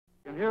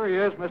And here he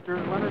is, Mr.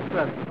 Leonard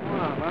Bennett. Come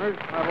on, Leonard,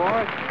 my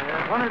boy.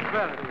 Yeah. Leonard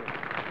Bennett.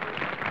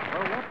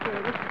 Well,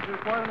 this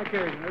is quite an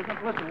occasion, isn't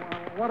it? Listen,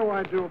 what do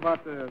I do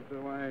about this?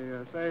 Do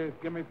I say,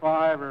 give me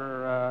 5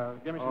 or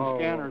give me some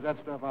skin, or is that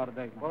stuff out of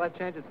date? Well, that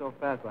changes so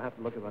fast, I'll have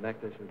to look at the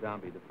next issue of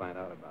Downbeat to find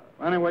out about it.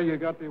 Well, anyway, you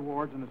got the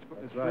awards, and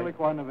it's right. Really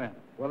quite an event.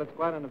 Well, it's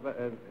quite an event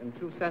in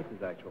two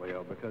senses, actually,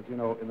 because, you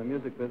know, in the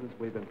music business,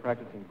 we've been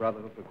practicing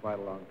brotherhood for quite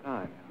a long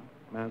time.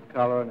 Man's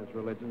color and his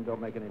religion don't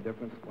make any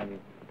difference. When you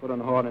put a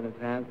horn in his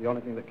hands, the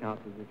only thing that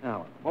counts is the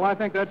talent. Well, I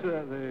think that's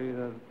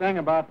the thing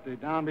about the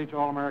Downbeat's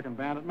All-American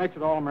Band. It makes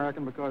it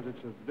All-American because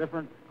it's of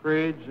different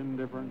creeds and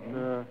different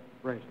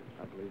races.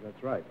 I believe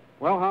that's right.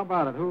 Well, how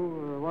about it?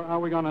 How are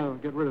we going to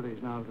get rid of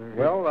these now that they're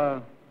here?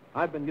 Well,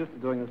 I've been used to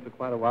doing this for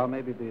quite a while.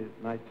 Maybe it'd be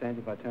a nice change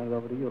if I turn it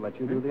over to you, let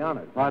you do the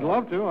honors. I'd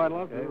love to.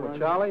 Okay, well,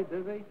 Charlie,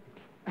 Dizzy?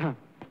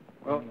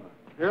 Well,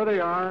 here they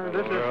are.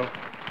 This is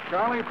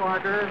Charlie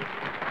Parker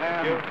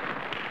and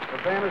the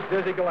famous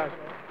Dizzy Gillespie.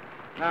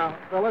 Now,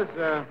 fellas,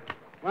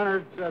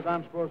 Leonard says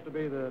I'm supposed to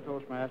be the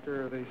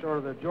Toastmaster, the sort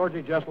of the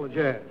Georgie Jessel of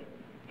jazz.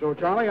 So,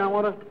 Charlie, I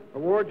want to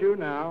award you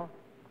now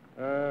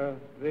the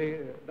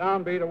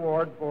Downbeat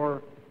Award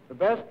for the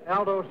best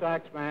alto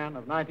sax man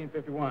of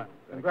 1951.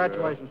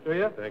 Congratulations to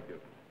you. Thank you.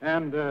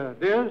 And,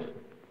 Diz,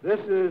 this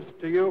is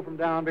to you from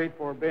Downbeat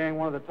for being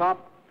one of the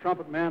top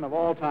trumpet men of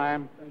all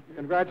time.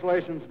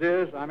 Congratulations,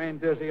 Diz. I mean,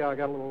 Dizzy, I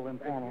got a little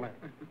informal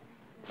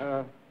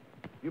there.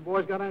 You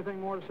boys got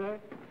anything more to say?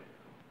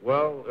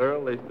 Well,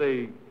 Earl, they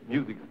say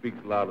music speaks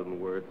louder than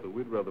words, so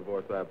we'd rather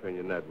voice our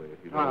opinion that way,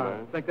 if you don't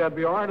mind. I think that'd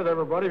be all right with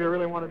everybody if you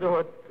really want to do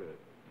it. Good.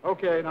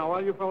 Okay, now,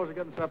 while you fellows are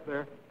getting us up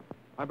there,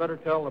 I better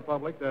tell the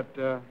public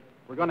that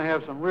we're going to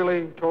have some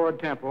really torrid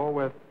tempo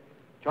with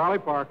Charlie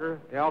Parker,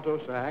 the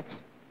alto sax,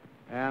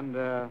 and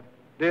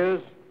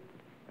Diz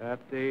at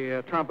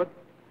the trumpet,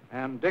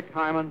 and Dick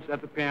Hymans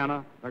at the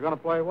piano. They're going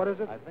to play, what is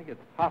it? I think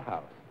it's Hot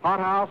House. Hot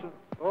House?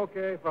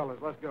 Okay, fellas,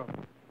 let's go.